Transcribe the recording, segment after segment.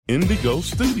Indigo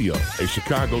Studio, a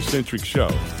Chicago-centric show,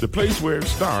 the place where it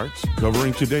starts,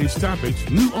 covering today's topics,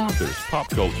 new authors, pop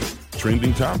culture,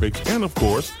 trending topics, and of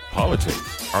course,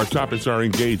 politics. Our topics are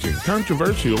engaging,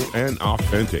 controversial, and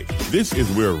authentic. This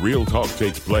is where real talk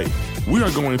takes place. We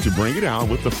are going to bring it out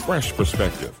with a fresh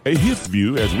perspective, a hip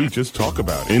view as we just talk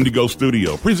about it. Indigo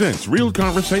Studio presents real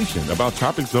conversation about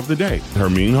topics of the day.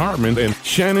 Hermine Hartman and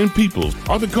Shannon Peoples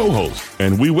are the co-hosts,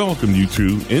 and we welcome you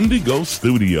to Indigo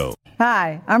Studio.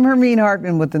 Hi, I'm Hermine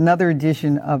Hartman with another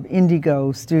edition of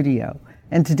Indigo Studio.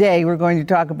 And today we're going to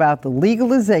talk about the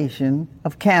legalization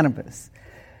of cannabis.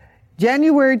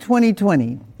 January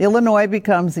 2020, Illinois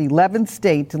becomes the 11th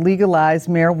state to legalize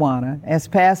marijuana as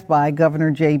passed by Governor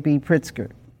J.B.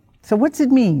 Pritzker. So what's it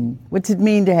mean? What's it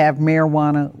mean to have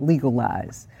marijuana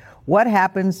legalized? What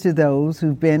happens to those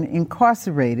who've been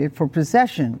incarcerated for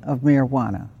possession of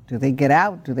marijuana? Do they get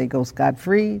out? Do they go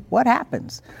scot-free? What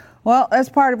happens? Well, as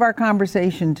part of our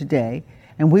conversation today,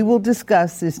 and we will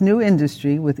discuss this new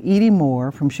industry with Edie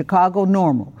Moore from Chicago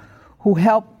NORML, who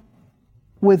helped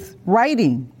with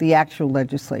writing the actual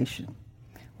legislation.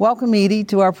 Welcome, Edie,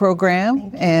 to our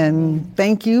program, and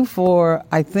thank you for,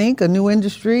 I think, a new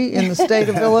industry in the state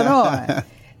of Illinois.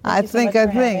 I think you're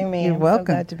welcome. So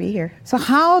glad to be here. So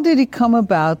how did it come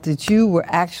about that you were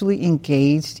actually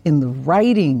engaged in the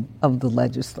writing of the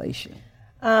legislation?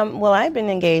 Well, I've been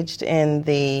engaged in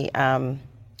the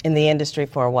industry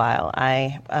for a while.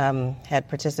 I had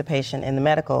participation in the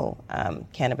medical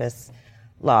cannabis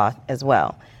law as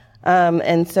well.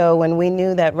 And so when we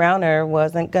knew that Rauner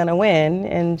wasn't going to win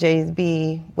and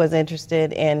JB was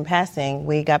interested in passing,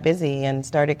 we got busy and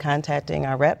started contacting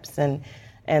our reps and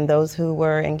those who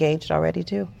were engaged already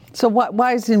too. So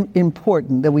why is it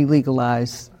important that we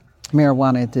legalize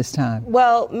marijuana at this time?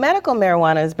 Well, medical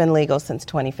marijuana has been legal since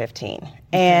 2015.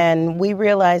 And we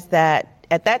realized that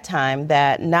at that time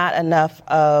that not enough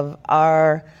of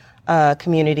our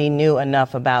community knew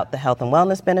enough about the health and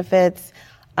wellness benefits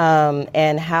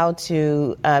and how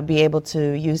to be able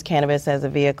to use cannabis as a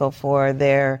vehicle for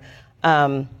their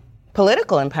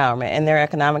political empowerment and their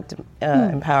economic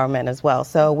empowerment as well.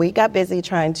 So we got busy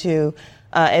trying to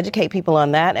educate people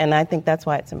on that, and I think that's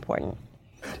why it's important.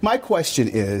 My question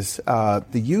is, the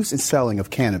use and selling of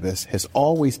cannabis has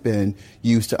always been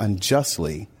used to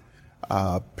unjustly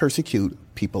persecute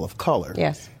people of color.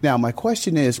 Yes. Now, my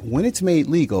question is, when it's made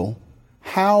legal,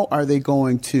 how's this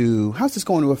going to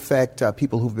affect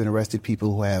people who've been arrested,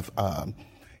 people who have,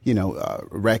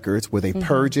 records? Will they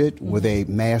purge it? Will they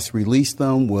mass release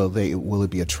them? Will it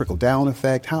be a trickle-down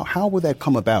effect? How will that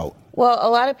come about? Well, a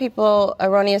lot of people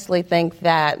erroneously think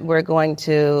that we're going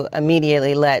to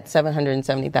immediately let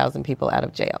 770,000 people out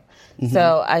of jail. Mm-hmm.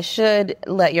 So I should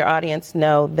let your audience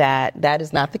know that that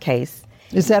is not the case.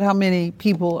 Is that how many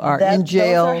people are in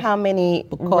jail? Those are how many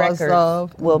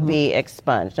records will be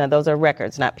expunged. Now, those are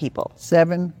records, not people.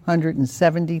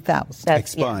 770,000.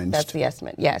 Expunged. Yeah, that's the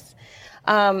estimate, yes.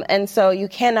 And so you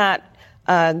cannot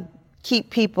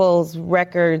keep people's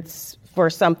records for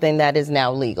something that is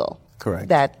now legal. Correct.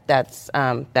 That's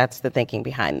the thinking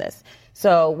behind this.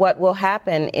 So what will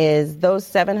happen is those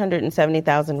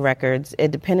 770,000 records,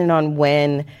 depending on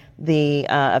when the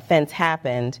offense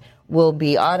happened, will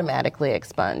be automatically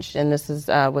expunged. And this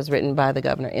was written by the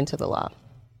governor into the law.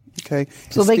 Okay.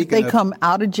 So they come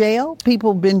out of jail?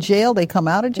 People have been jailed, they come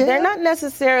out of jail? They're not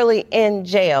necessarily in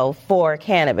jail for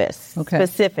cannabis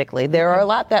specifically. There are a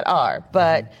lot that are,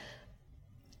 but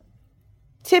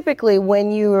typically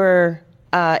when you're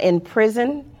in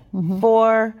prison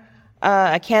for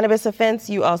a cannabis offense,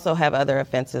 you also have other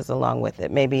offenses along with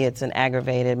it. Maybe it's an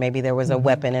aggravated, maybe there was a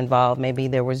weapon involved, maybe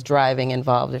there was driving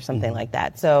involved or something like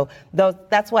that. So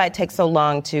that's why it takes so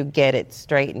long to get it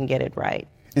straight and get it right.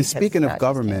 And speaking of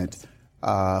government,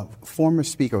 former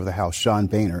Speaker of the House, John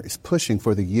Boehner, is pushing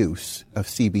for the use of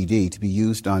CBD to be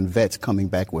used on vets coming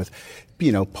back with,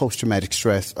 post-traumatic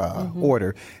stress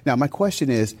order. Now, my question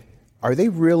is, are they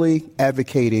really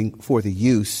advocating for the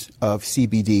use of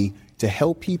CBD to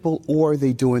help people, or are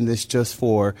they doing this just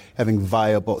for having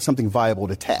something viable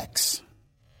to tax?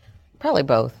 Probably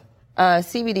both.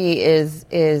 CBD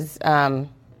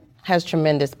has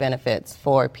tremendous benefits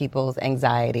for people's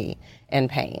anxiety and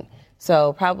pain.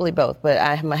 So probably both. But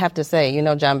I have to say,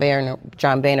 John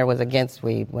Boehner was against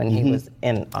weed when he was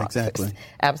in office. Exactly.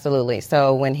 Absolutely.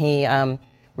 So when he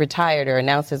retired or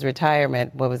announced his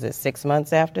retirement, 6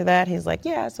 months after that, he's like,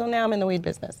 yeah, so now I'm in the weed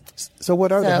business. So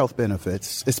what are the health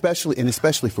benefits,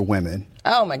 especially for women?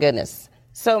 Oh, my goodness.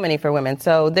 So many for women.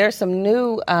 So there's some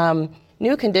new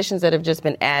conditions that have just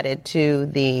been added to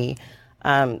the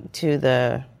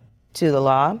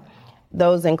law.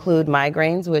 Those include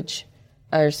migraines, which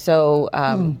are so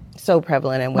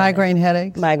prevalent in women. Migraine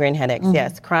headaches? Migraine headaches,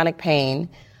 yes. Chronic pain.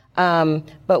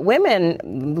 But women,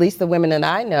 at least the women that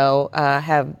I know,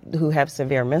 who have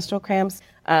severe menstrual cramps,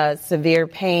 severe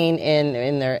pain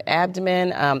in their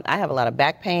abdomen. I have a lot of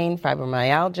back pain,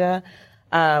 fibromyalgia.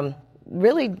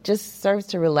 Really just serves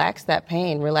to relax that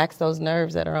pain, relax those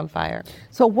nerves that are on fire.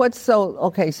 So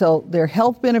so there are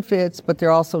health benefits, but there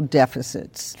are also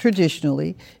deficits.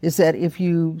 Traditionally, is that if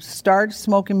you start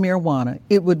smoking marijuana,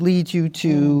 it would lead you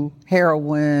to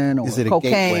heroin or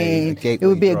cocaine. It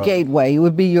would be drug? a gateway. It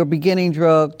would be your beginning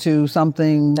drug to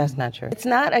something. That's not true. It's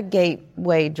not a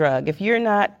gateway drug. If you're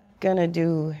not going to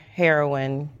do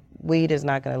heroin, weed is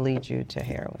not going to lead you to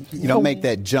heroin. You don't make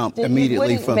that jump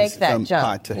immediately from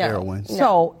pot to heroin. No.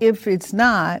 So if it's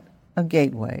not a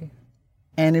gateway,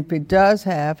 and if it does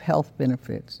have health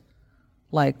benefits,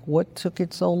 like what took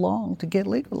it so long to get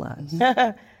legalized?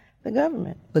 The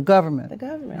government. The government. The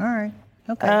government. All right.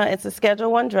 Okay. It's a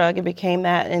Schedule I drug. It became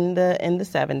that in the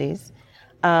 70s,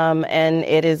 and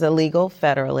it is illegal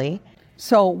federally.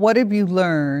 So what have you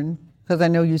learned? Because I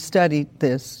know you studied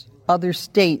this. Other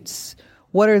states.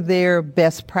 What are their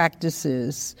best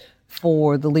practices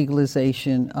for the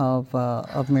legalization of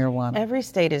marijuana? Every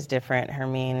state is different,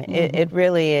 Hermine. It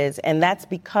really is. And that's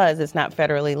because it's not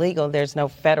federally legal. There's no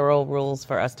federal rules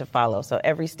for us to follow. So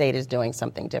every state is doing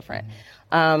something different.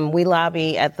 We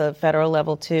lobby at the federal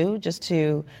level, too, just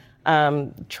to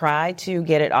try to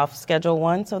get it off Schedule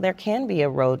I so there can be a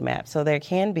roadmap, so there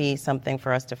can be something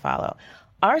for us to follow.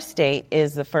 Our state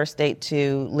is the first state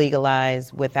to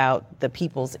legalize without the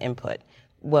people's input.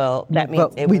 Well, that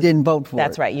means we didn't vote for it.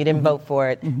 That's right. You didn't vote for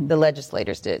it. The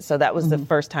legislators did. So that was the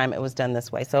first time it was done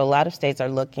this way. So a lot of states are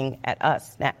looking at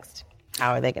us next.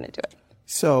 How are they going to do it?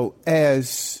 So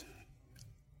as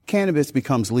cannabis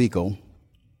becomes legal,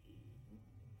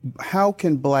 how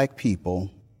can black people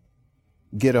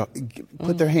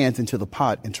put their hands into the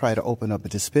pot and try to open up a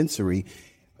dispensary?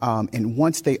 And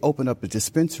once they open up a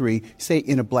dispensary, say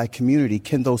in a black community,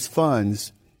 can those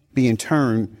funds be in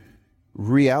turn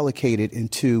reallocated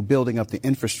into building up the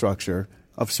infrastructure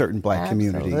of certain black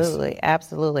communities?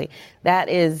 Absolutely.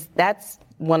 That's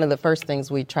one of the first things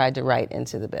we tried to write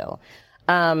into the bill.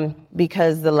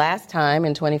 Because the last time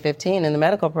in 2015 in the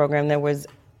medical program, there was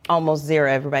almost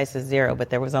zero. Everybody says zero, but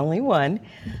there was only one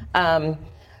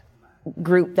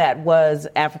group that was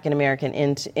African American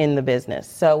in the business.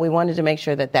 So we wanted to make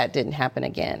sure that didn't happen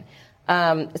again.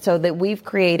 So that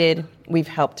we've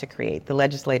helped to create, the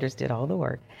legislators did all the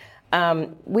work.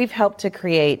 We've helped to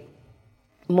create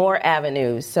more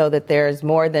avenues so that there's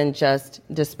more than just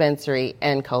dispensary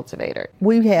and cultivator.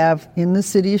 We have, in the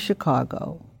city of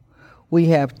Chicago, we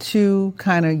have two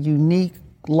kind of unique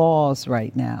laws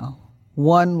right now.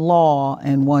 One law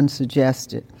and one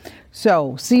suggested.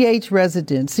 So CHA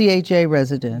residents,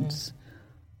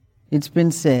 it's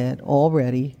been said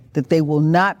already that they will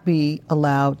not be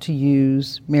allowed to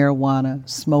use marijuana,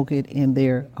 smoke it in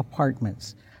their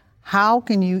apartments. How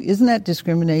can you, isn't that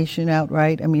discrimination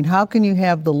outright? I mean, how can you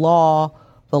have the law,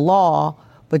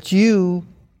 but you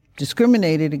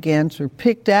discriminated against or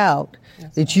picked out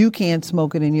that you can't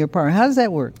smoke it in your apartment? How does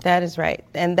that work? That is right.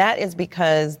 And that is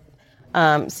because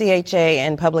CHA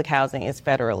and public housing is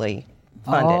federally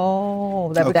funded.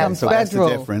 Oh, that becomes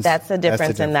federal. That's the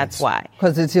difference, and that's why.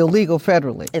 Because it's illegal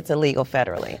federally. It's illegal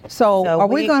federally. So are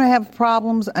we going to have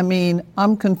problems? I mean,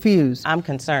 I'm confused. I'm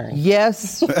concerned.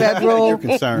 Yes, federal. You're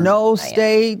concerned. No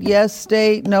state. Yes,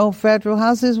 state. No federal.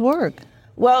 How's this work?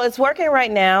 Well, it's working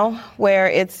right now where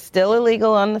it's still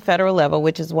illegal on the federal level,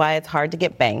 which is why it's hard to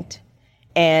get banked.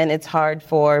 And it's hard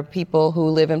for people who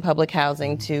live in public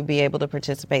housing to be able to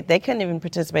participate. They couldn't even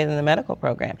participate in the medical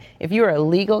program. If you're a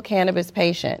legal cannabis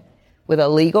patient with a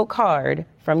legal card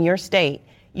from your state,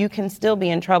 you can still be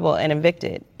in trouble and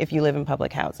evicted if you live in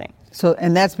public housing. So,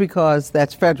 and that's because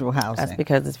that's federal housing. That's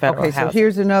because it's federal housing. Okay, so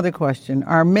here's another question.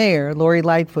 Our mayor, Lori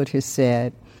Lightfoot, has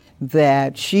said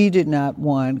that she did not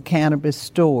want cannabis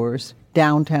stores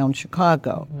downtown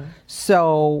Chicago.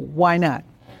 So why not?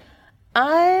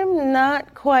 I'm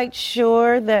not quite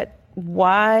sure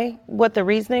what the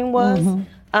reasoning was.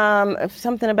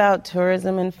 Something about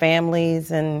tourism and families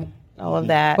and all of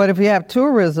that. But if you have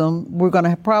tourism, we're going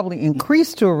to probably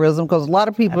increase tourism because a lot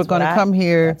of people are going to come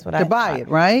here to buy it,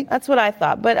 right? That's what I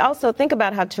thought. But also think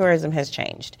about how tourism has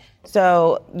changed.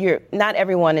 So not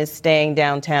everyone is staying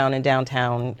downtown in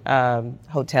downtown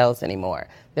hotels anymore.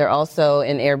 They're also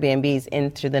in Airbnbs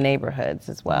into the neighborhoods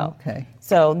as well. Okay.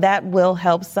 So that will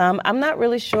help some. I'm not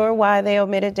really sure why they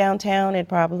omitted downtown. It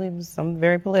probably was something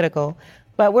very political,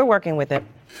 but we're working with it.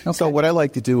 Okay. So what I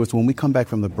like to do is when we come back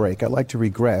from the break, I'd like to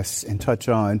regress and touch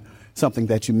on something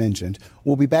that you mentioned.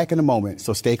 We'll be back in a moment,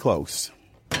 so stay close.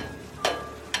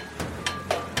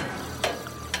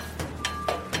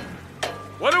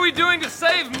 What are we doing to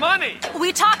save money?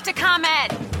 We talked to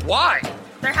ComEd. Why?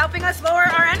 They're helping us lower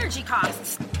our energy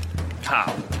costs.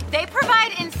 How? They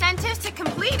provide incentives to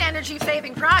complete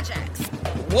energy-saving projects.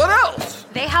 What else?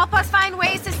 They help us find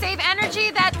ways to save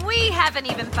energy that we haven't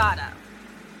even thought of.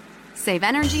 Save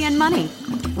energy and money,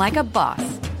 like a boss,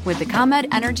 with the ComEd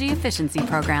Energy Efficiency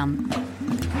Program.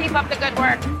 Keep up the good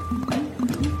work.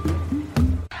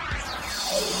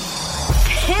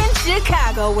 In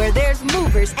Chicago, where there's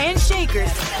movers and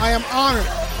shakers. I am honored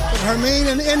that Hermine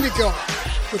and Indigo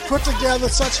would put together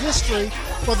such history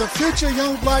for the future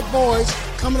young black boys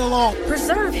coming along.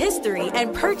 Preserve history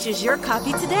and purchase your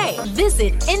copy today.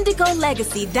 Visit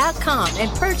IndigoLegacy.com and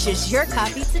purchase your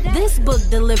copy today. This book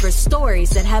delivers stories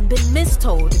that have been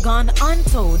mistold, gone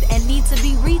untold, and need to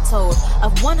be retold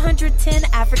of 110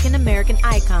 African American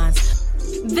icons.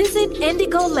 Visit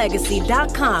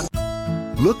IndigoLegacy.com.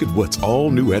 Look at what's all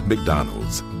new at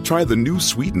McDonald's. Try the new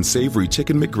sweet and savory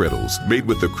Chicken McGriddles made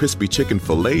with the crispy chicken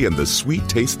filet and the sweet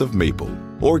taste of maple.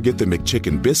 Or get the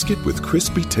McChicken biscuit with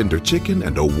crispy tender chicken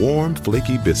and a warm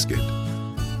flaky biscuit.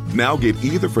 Now get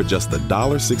either for just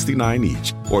 $1.69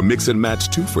 each or mix and match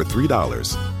 2 for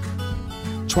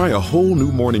 $3. Try a whole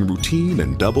new morning routine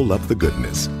and double up the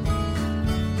goodness.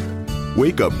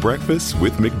 Wake up breakfast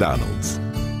with McDonald's.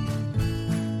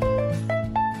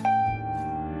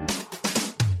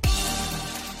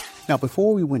 Now,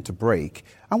 before we went to break,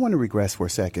 I want to regress for a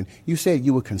second. You said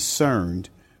you were concerned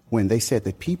when they said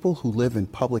that people who live in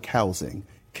public housing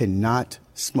cannot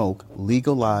smoke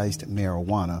legalized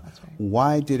marijuana. Right.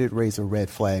 Why did it raise a red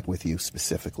flag with you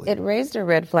specifically? It raised a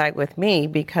red flag with me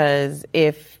because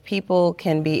if people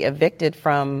can be evicted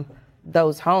from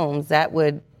those homes, that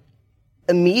would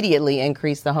immediately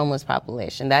increase the homeless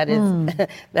population. That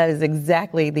is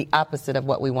exactly the opposite of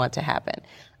what we want to happen.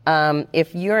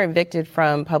 If you're evicted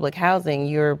from public housing,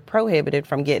 you're prohibited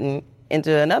from getting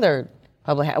into another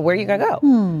public housing. Where are you going to go?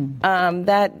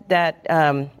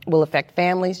 That will affect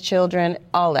families, children,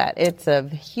 all that. It's a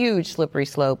huge slippery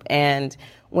slope. And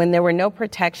when there were no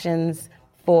protections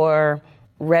for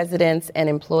residents and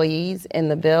employees in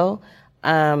the bill,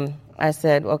 I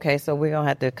said, okay, so we're going to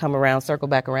have to circle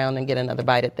back around and get another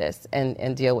bite at this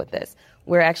and deal with this.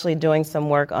 We're actually doing some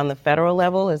work on the federal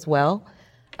level as well.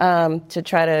 To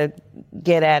try to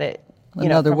get at it, from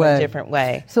a different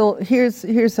way. So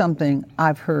here's something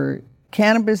I've heard.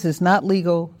 Cannabis is not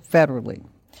legal federally.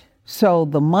 So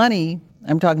the money,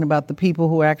 I'm talking about the people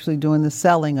who are actually doing the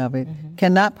selling of it,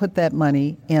 cannot put that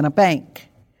money in a bank.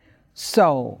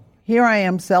 So here I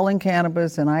am selling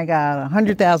cannabis and I got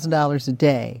 $100,000 a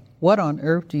day. What on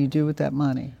earth do you do with that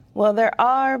money? Well, there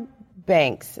are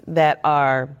banks that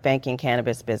are banking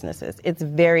cannabis businesses. It's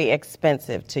very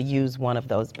expensive to use one of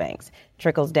those banks.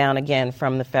 Trickles down again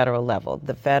from the federal level.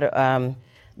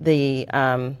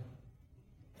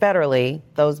 Federally,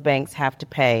 those banks have to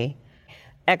pay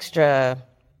extra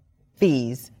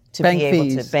fees to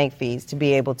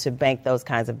be able to bank those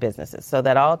kinds of businesses. So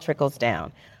that all trickles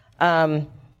down.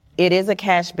 It is a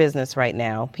cash business right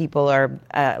now. People are,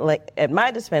 like at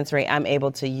my dispensary, I'm able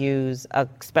to use a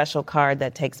special card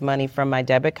that takes money from my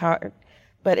debit card,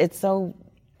 but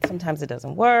sometimes it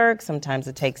doesn't work, sometimes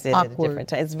it takes it at a different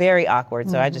time. It's very awkward,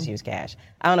 so I just use cash.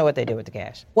 I don't know what they do with the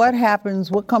cash. What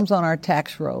comes on our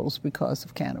tax rolls because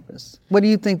of cannabis? What do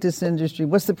you think this industry,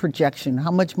 what's the projection?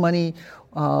 How much money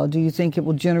do you think it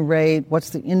will generate? What's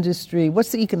the industry?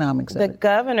 What's the economics of it? The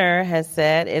governor has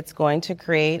said it's going to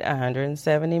create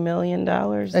 $170 million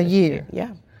a year.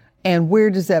 Yeah. And where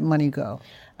does that money go?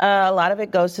 A lot of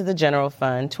it goes to the general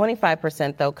fund.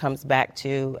 25%, though, comes back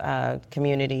to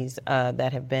communities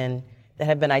that have been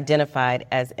identified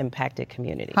as impacted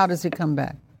communities. How does it come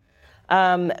back?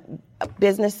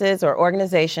 Businesses or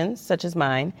organizations such as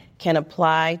mine can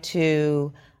apply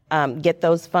to get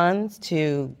those funds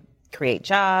to create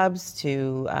jobs,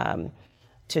 to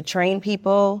train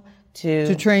people,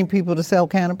 to train people to sell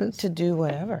cannabis, to do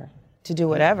whatever.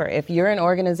 If you're an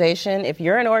organization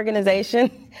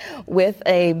with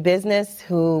a business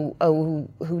who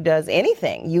does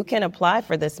anything, you can apply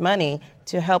for this money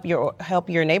to help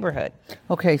your neighborhood.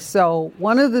 Okay, so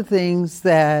one of the things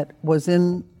that was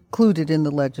included in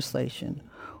the legislation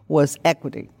was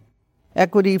equity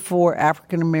for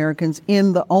African Americans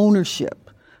in the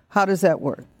ownership. How does that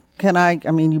work?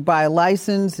 You buy a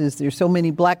license. Is there so many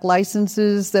black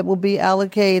licenses that will be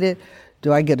allocated?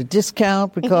 Do I get a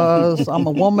discount because I'm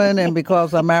a woman and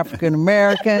because I'm African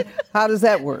American? How does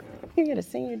that work? You get a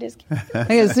senior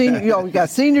discount. We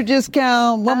got senior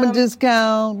discount, woman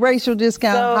discount, racial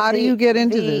discount. So How do you get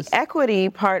into this? The equity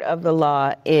part of the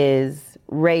law is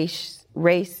race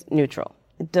neutral.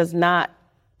 It does not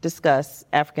discuss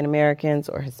African Americans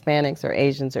or Hispanics or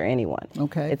Asians or anyone.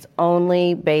 Okay. It's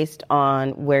only based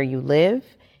on where you live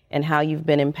and how you've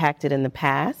been impacted in the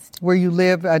past. Where you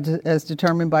live as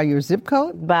determined by your zip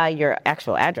code? By your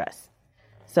actual address.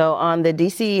 So on the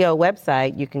DCEO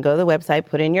website, you can go to the website,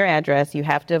 put in your address. You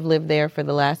have to have lived there for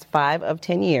the last 5 of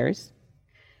 10 years.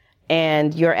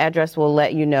 And your address will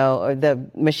let you know, or the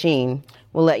machine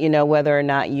will let you know whether or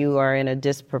not you are in a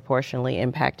disproportionately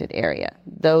impacted area.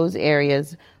 Those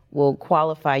areas will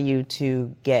qualify you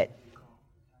to get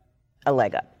a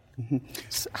leg up.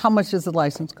 How much does the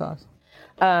license cost?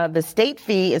 The state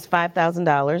fee is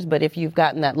 $5,000, but if you've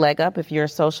gotten that leg up, if you're a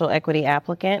social equity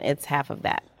applicant, it's half of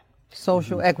that.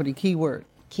 Social equity, keyword.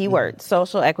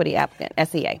 Social equity applicant,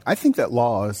 SEA. I think that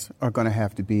laws are going to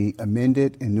have to be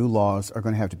amended and new laws are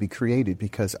going to have to be created,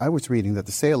 because I was reading that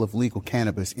the sale of legal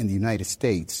cannabis in the United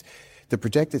States, the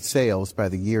projected sales by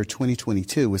the year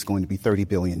 2022 is going to be $30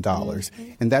 billion.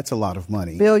 And that's a lot of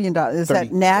money. $1 billion. Is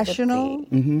that national?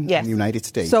 Yes. In the United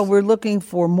States. So we're looking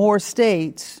for more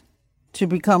states to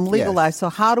become legalized. Yes. So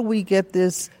how do we get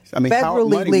this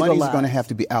federally legalized? Money is going to have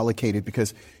to be allocated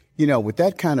because, with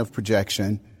that kind of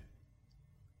projection,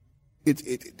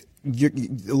 the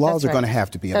laws are going to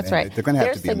have to be amended. That's right. They're going to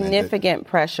have to be amended. There's significant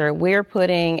pressure. We're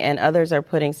putting, and others are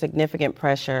putting, significant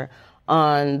pressure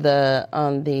on the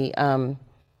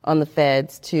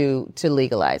feds to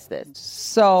legalize this.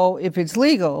 So if it's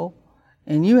legal,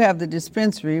 and you have the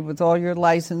dispensary with all your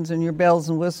license and your bells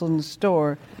and whistles in the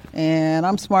store, and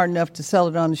I'm smart enough to sell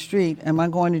it on the street, am I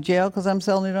going to jail because I'm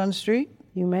selling it on the street?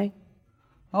 You may.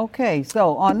 Okay,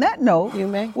 so on that note,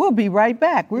 we'll be right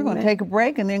back. We're going to take a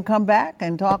break and then come back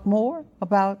and talk more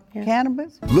about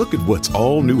cannabis. Look at what's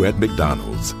all new at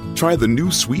McDonald's. Try the new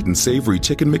sweet and savory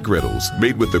chicken McGriddles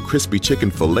made with the crispy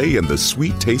chicken filet and the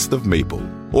sweet taste of maple.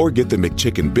 Or get the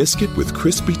McChicken biscuit with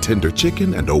crispy tender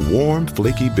chicken and a warm,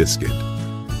 flaky biscuit.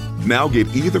 Now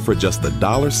get either for just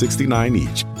 $1.69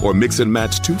 each, or mix and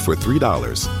match 2 for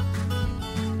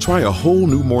 $3. Try a whole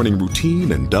new morning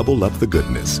routine and double up the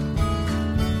goodness.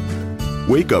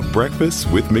 Wake up breakfast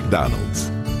with McDonald's.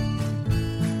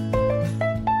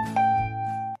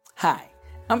 Hi,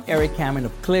 I'm Eric Hammond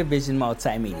of Clear Vision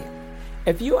Multimedia.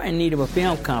 If you are in need of a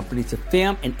film company to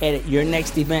film and edit your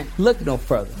next event, look no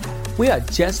further. We are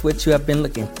just what you have been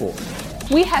looking for.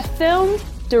 We have filmed,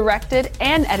 directed,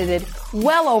 and edited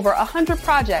well over 100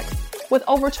 projects with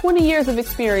over 20 years of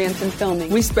experience in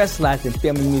filming. We specialize in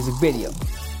filming music videos,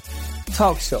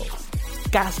 talk shows,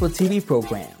 gospel TV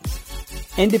programs,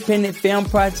 independent film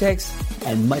projects,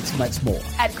 and much, much more.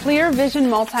 At Clear Vision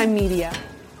Multimedia.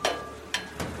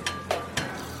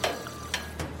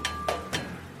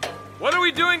 What are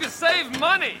we doing to save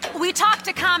money? We talked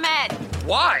to ComEd.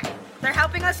 Why? They're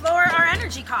helping us lower our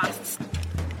energy costs.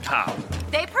 How?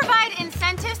 They provide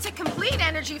incentives to complete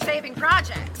energy-saving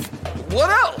projects. What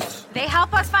else? They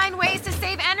help us find ways to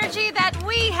save energy that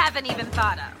we haven't even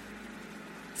thought of.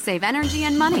 Save energy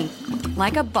and money,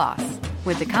 like a boss,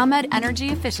 with the ComEd Energy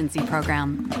Efficiency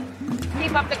Program.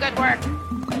 Keep up the good work.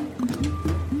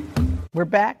 We're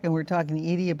back and we're talking to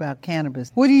Edie about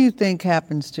cannabis. What do you think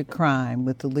happens to crime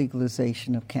with the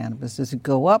legalization of cannabis? Does it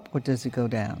go up or does it go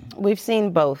down? We've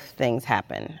seen both things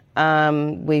happen.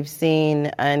 We've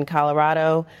seen in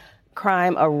Colorado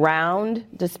crime around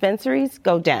dispensaries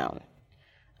go down.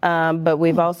 But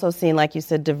we've also seen, like you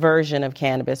said, diversion of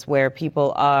cannabis where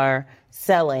people are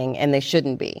selling and they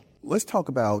shouldn't be. Let's talk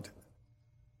about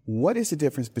what is the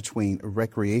difference between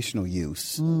recreational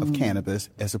use of cannabis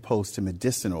as opposed to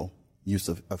medicinal use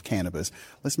of cannabis.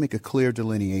 Let's make a clear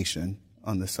delineation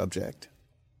on the subject.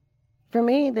 For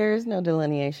me, there is no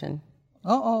delineation.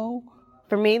 Uh-oh.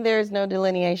 For me, there is no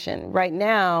delineation. Right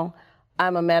now,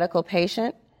 I'm a medical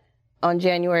patient. On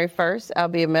January 1st, I'll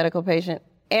be a medical patient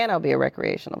and I'll be a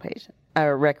recreational patient,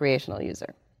 a recreational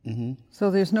user. Mm-hmm. So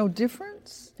there's no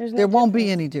difference? There won't be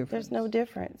any difference. There's no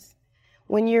difference.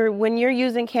 When you're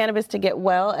using cannabis to get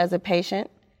well as a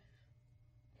patient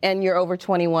and you're over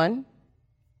 21,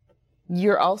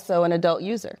 you're also an adult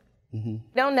user. Mm-hmm.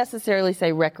 We don't necessarily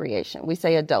say recreation. We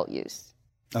say adult use.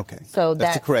 Okay. So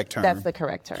that's the correct term. That's the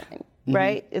correct term,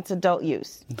 right? It's adult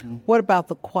use. Mm-hmm. What about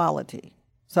the quality?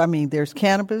 So, I mean, there's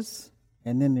cannabis,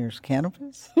 and then there's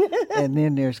cannabis, and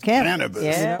then there's cannabis.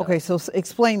 Yeah. Okay, so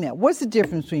explain that. What's the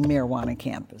difference between marijuana and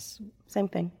cannabis? Same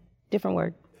thing, different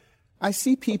word. I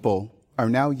see people are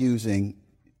now using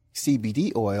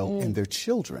CBD oil in their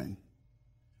children.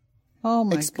 Oh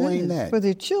my Explain goodness. that. For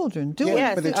their children. Do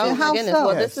Yes. it for their Oh children. my How goodness. so?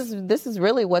 Well, this is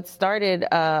really what started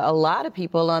a lot of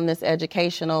people on this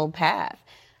educational path.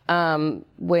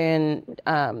 When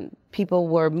people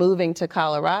were moving to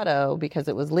Colorado because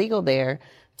it was legal there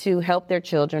to help their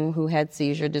children who had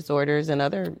seizure disorders and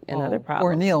other problems.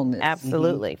 Or an illness.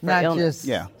 Absolutely. For Not illness.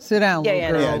 just sit down,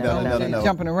 little girl. no.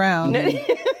 Jumping around.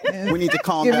 We need to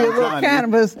calm Give down. you a little Johnny.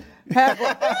 cannabis.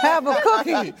 Have a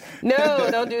cookie. No,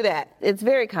 don't do that. It's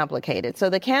very complicated. So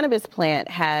the cannabis plant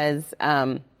has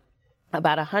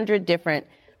about 100 different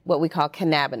what we call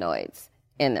cannabinoids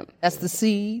in them. That's the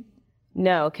seed?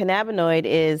 No, cannabinoid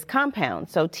is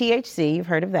compounds. So THC, you've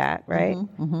heard of that, right?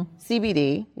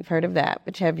 CBD, you've heard of that.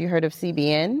 But have you heard of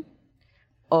CBN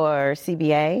or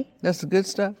CBA? That's the good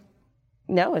stuff?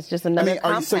 No, it's just another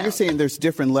compound. So you're saying there's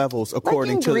different levels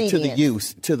according to the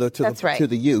use, That's right. to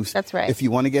the use. That's right. If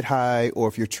you want to get high, or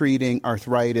if you're treating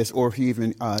arthritis, or if you're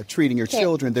even treating your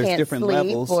children, there's different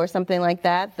levels. Or something like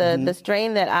that. The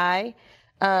strain that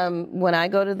when I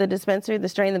go to the dispensary, the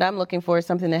strain that I'm looking for is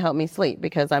something to help me sleep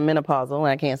because I'm menopausal and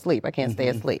I can't sleep. I can't stay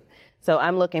asleep. So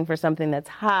I'm looking for something that's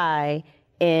high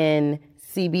in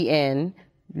CBN,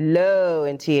 low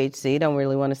in THC. Don't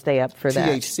really want to stay up for that.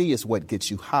 THC is what gets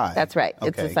you high. That's right. Okay.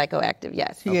 It's a psychoactive,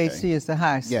 yes. THC is the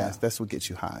high stuff. Yes, that's what gets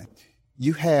you high.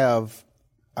 You have,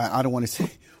 I don't want to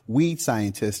say weed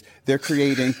scientists, they're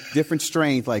creating different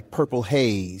strains like Purple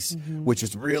Haze, which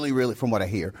is really, really, from what I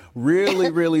hear, really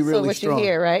So what strong. you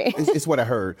hear, right? It's what I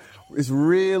heard. It's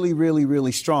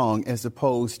really strong as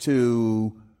opposed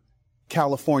to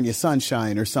California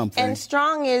Sunshine or something. And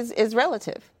strong is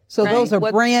relative. So right? those are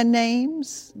brand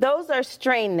names? Those are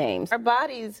strain names. Our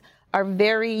bodies are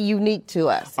very unique to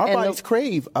us. Our bodies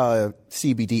crave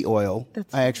CBD oil.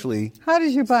 How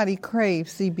does your body crave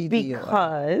CBD oil?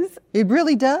 Because it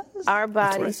really does? Our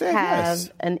bodies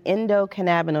have an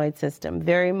endocannabinoid system,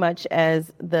 very much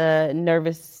as the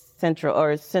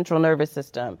central nervous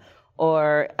system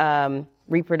or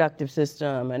reproductive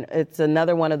system. And it's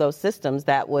another one of those systems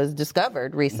that was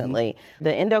discovered recently.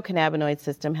 The endocannabinoid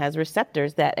system has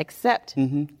receptors that accept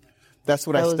That's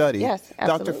what I studied. Yes,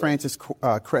 absolutely. Dr. Francis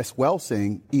Cress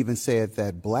Welsing even said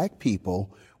that black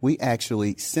people, we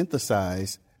actually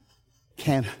synthesize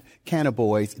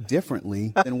cannabinoids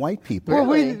differently than white people. Well,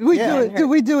 do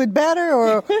we do it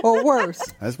better or worse?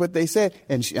 That's what they said.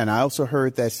 And I also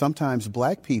heard that sometimes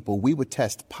black people, we would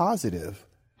test positive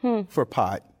for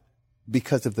pot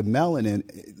because of the melanin,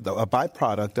 a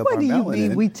byproduct of our melanin. What do you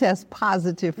mean we test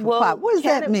positive for pot? What does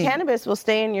that mean? Cannabis will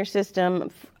stay in your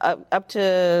system up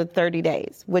to 30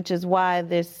 days, which is why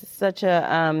there's such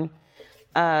a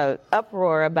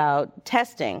uproar about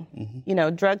testing,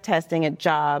 drug testing at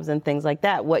jobs and things like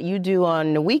that. What you do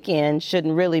on the weekend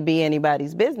shouldn't really be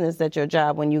anybody's business at your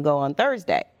job when you go on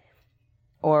Thursday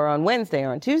or on Wednesday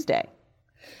or on Tuesday.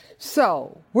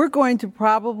 So we're going to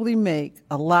probably make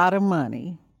a lot of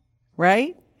money,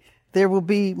 right? There will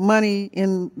be money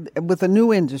with a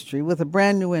new industry, with a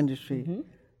brand new industry,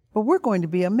 but we're going to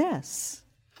be a mess.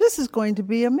 This is going to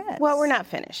be a mess. Well, we're not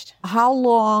finished. How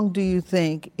long do you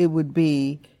think it would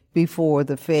be before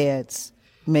the feds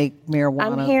make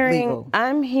marijuana legal?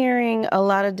 I'm hearing a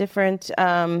lot of different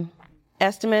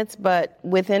estimates, but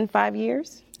within 5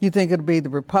 years. You think it'll be the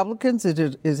Republicans?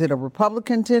 Is it a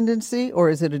Republican tendency or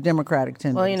is it a Democratic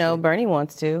tendency? Well, Bernie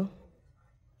wants to.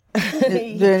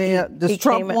 Does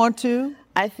Trump want to?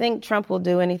 I think Trump will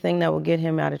do anything that will get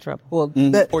him out of trouble. Well,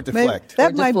 or deflect.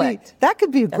 That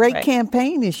could be a great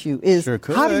campaign issue.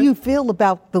 How do you feel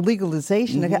about the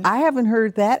legalization? I haven't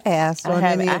heard that asked on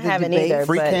any of the debates. Either,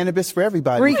 free cannabis for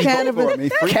everybody. Free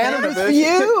cannabis. Cannabis for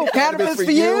you. Cannabis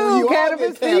for you.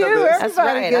 Cannabis for you. That's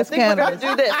right. I think we're going to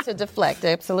do this to deflect.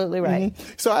 Absolutely right.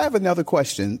 So I have another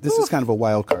question. This is kind of a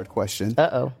wild card question.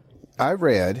 Uh-oh. I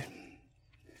read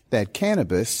that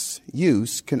cannabis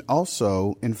use can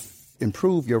also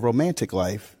improve your romantic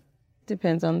life.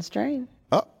 Depends on the strain.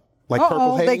 Like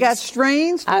Purple Haze? They got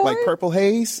strains for like it? Purple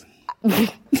Haze?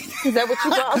 Is that what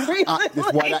you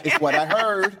thought? It's what I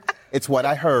heard. It's what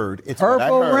I heard.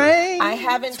 Purple Rain? I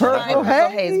haven't tried Purple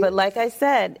Haze, but like I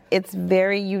said, it's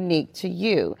very unique to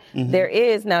you. There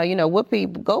is now,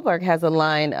 Whoopi Goldberg has a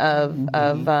line of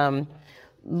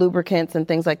lubricants and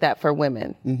things like that for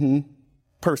women.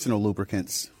 Personal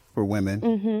lubricants for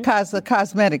women. The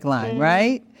cosmetic line,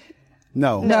 right?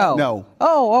 No.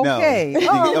 Oh, okay. No.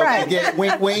 All right. Again,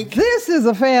 wink, wink. This is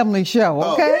a family show,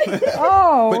 okay?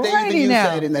 But they even righty use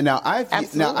now.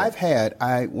 that.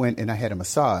 I went and I had a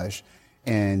massage,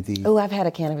 and I've had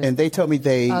a cannabis. And they told me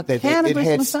that it had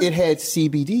massage?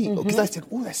 CBD because I said,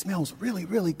 "Oh, that smells really,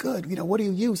 really good. You know, what are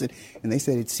you using?" And they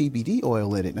said it's CBD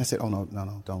oil in it. And I said, "Oh no,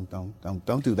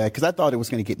 don't do that," because I thought it was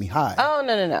going to get me high. Oh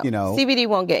no. You know, CBD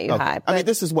won't get you high. I mean,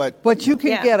 this is what. But you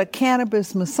can get a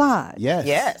cannabis massage.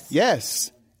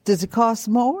 Yes. Does it cost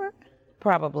more?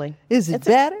 Probably. Is it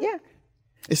better? Yeah.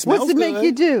 It smells What's it make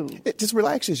you do? It just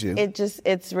relaxes you. It's relaxing.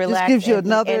 Just gives you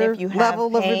another and if you have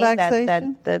level of pain,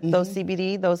 relaxation? those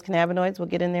CBD, those cannabinoids will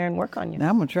get in there and work on you. Now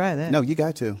I'm going to try that. No, you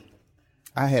got to.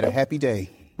 I had a happy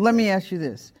day. Let me ask you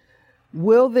this.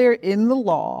 Will there, in the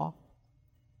law,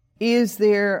 is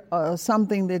there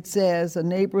something that says a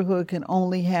neighborhood can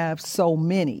only have so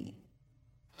many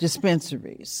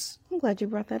dispensaries? I'm glad you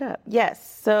brought that up.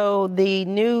 Yes. So the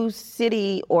new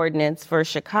city ordinance for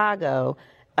Chicago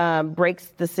breaks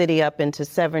the city up into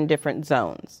 7 different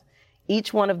zones.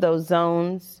 Each one of those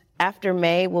zones, after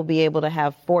May, will be able to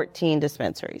have 14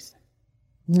 dispensaries.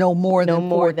 No more than 14.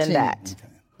 No more than that.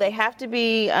 Okay. They have to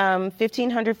be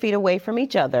 1,500 feet away from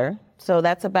each other, so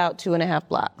that's about 2.5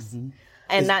 blocks. Mm-hmm.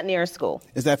 And not near a school.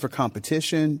 Is that for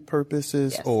competition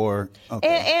purposes or?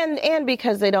 Okay. And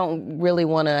because they don't really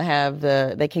want to have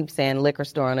they keep saying liquor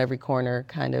store on every corner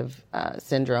kind of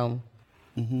syndrome.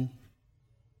 Mm-hmm.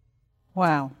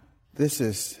 Wow. This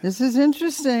is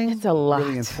interesting. It's a lot.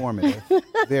 Really informative.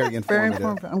 Very informative. Very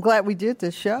informative. I'm glad we did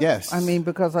this show. Yes. I mean,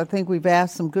 because I think we've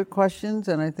asked some good questions,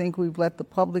 and I think we've let the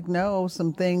public know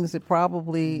some things that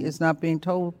probably is not being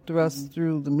told to us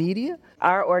through the media.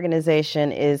 Our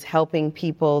organization is helping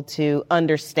people to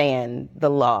understand the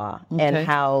law and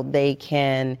how they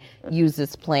can use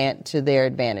this plant to their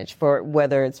advantage, for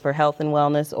whether it's for health and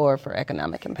wellness or for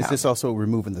economic empowerment. Is this also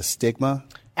removing the stigma?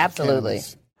 Absolutely.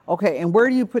 Okay, and where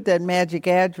do you put that magic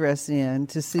address in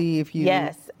to see if you...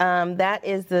 Yes, that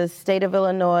is the State of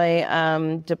Illinois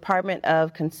Department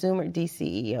of Consumer,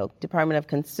 DCEO, Department of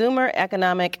Consumer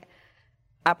Economic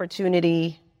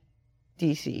Opportunity,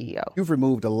 DCEO. You've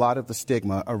removed a lot of the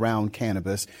stigma around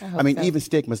cannabis. I mean, even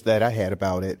stigmas that I had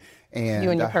about it. And you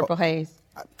and your purple haze.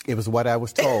 It was what I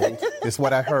was told. It's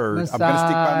what I heard. Massage, I'm going to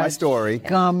stick by my story.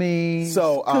 Gummies,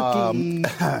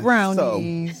 cookies,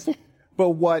 brownies.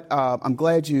 But what I'm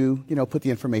glad you put the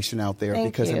information out there.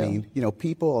 Thank because you. I mean,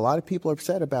 a lot of people are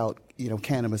upset about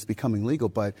cannabis becoming legal,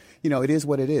 but it is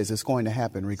what it is. It's going to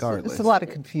happen regardless. It's a lot of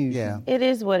confusion. Yeah. It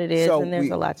is what it is, and there's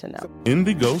a lot to know.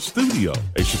 Indigo Studio,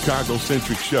 a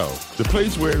Chicago-centric show, the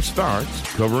place where it starts,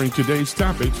 covering today's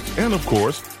topics and, of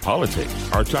course, politics.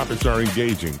 Our topics are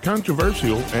engaging,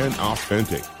 controversial, and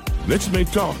authentic. Let's make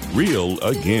talk real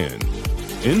again.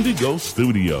 Indigo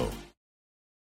Studio.